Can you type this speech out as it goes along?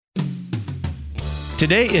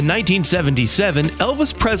Today in 1977,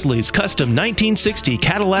 Elvis Presley's custom 1960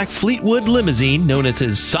 Cadillac Fleetwood limousine, known as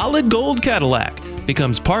his Solid Gold Cadillac,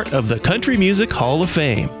 becomes part of the Country Music Hall of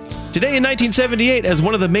Fame. Today in 1978, as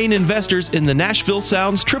one of the main investors in the Nashville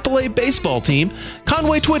Sounds AAA baseball team,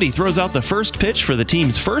 Conway Twitty throws out the first pitch for the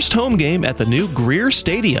team's first home game at the new Greer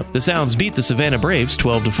Stadium. The Sounds beat the Savannah Braves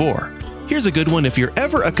 12-4. Here's a good one if you're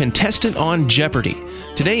ever a contestant on Jeopardy!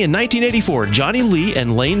 Today in 1984, Johnny Lee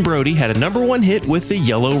and Lane Brody had a #1 hit with The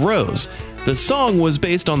Yellow Rose. The song was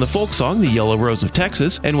based on the folk song The Yellow Rose of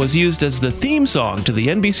Texas and was used as the theme song to the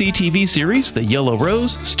NBC TV series The Yellow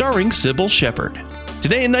Rose, starring Sybil Shepherd.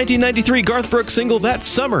 Today in 1993, Garth Brooks' single That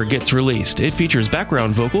Summer gets released. It features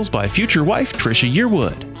background vocals by future wife Trisha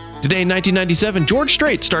Yearwood. Today in 1997, George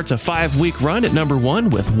Strait starts a 5-week run at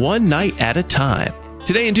 #1 with One Night at a Time.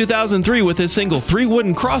 Today in 2003, with his single Three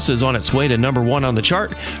Wooden Crosses on its way to #1 on the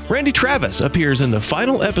chart, Randy Travis appears in the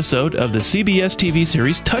final episode of the CBS TV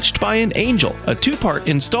series Touched by an Angel, a 2-part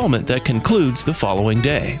installment that concludes the following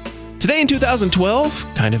day. Today in 2012,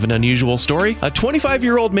 kind of an unusual story, a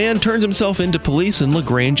 25-year-old man turns himself into police in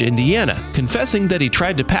LaGrange, Indiana, confessing that he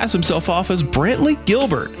tried to pass himself off as Brantley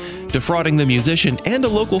Gilbert, defrauding the musician and a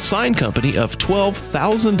local sign company of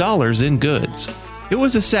 $12,000 in goods. It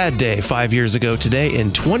was a sad day 5 years ago today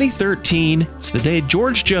in 2013. It's the day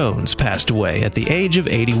George Jones passed away at the age of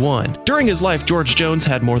 81. During his life, George Jones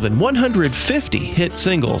had more than 150 hit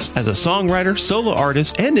singles as a songwriter, solo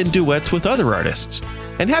artist, and in duets with other artists.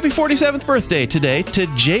 And happy 47th birthday today to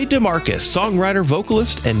Jay DeMarcus, songwriter,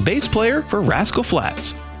 vocalist, and bass player for Rascal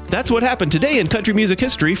Flatts. That's what happened today in country music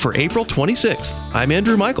history for April 26th. I'm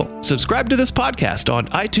Andrew Michael. Subscribe to this podcast on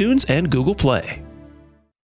iTunes and Google Play.